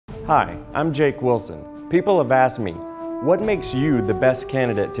Hi, I'm Jake Wilson. People have asked me, what makes you the best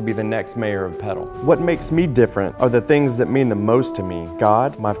candidate to be the next mayor of Petal? What makes me different are the things that mean the most to me: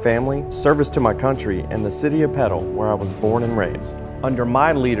 God, my family, service to my country, and the city of Petal, where I was born and raised. Under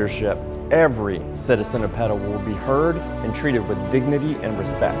my leadership, every citizen of Petal will be heard and treated with dignity and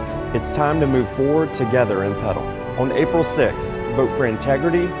respect. It's time to move forward together in Petal. On April 6th, vote for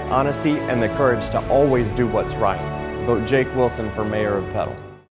integrity, honesty, and the courage to always do what's right. Vote Jake Wilson for mayor of Petal.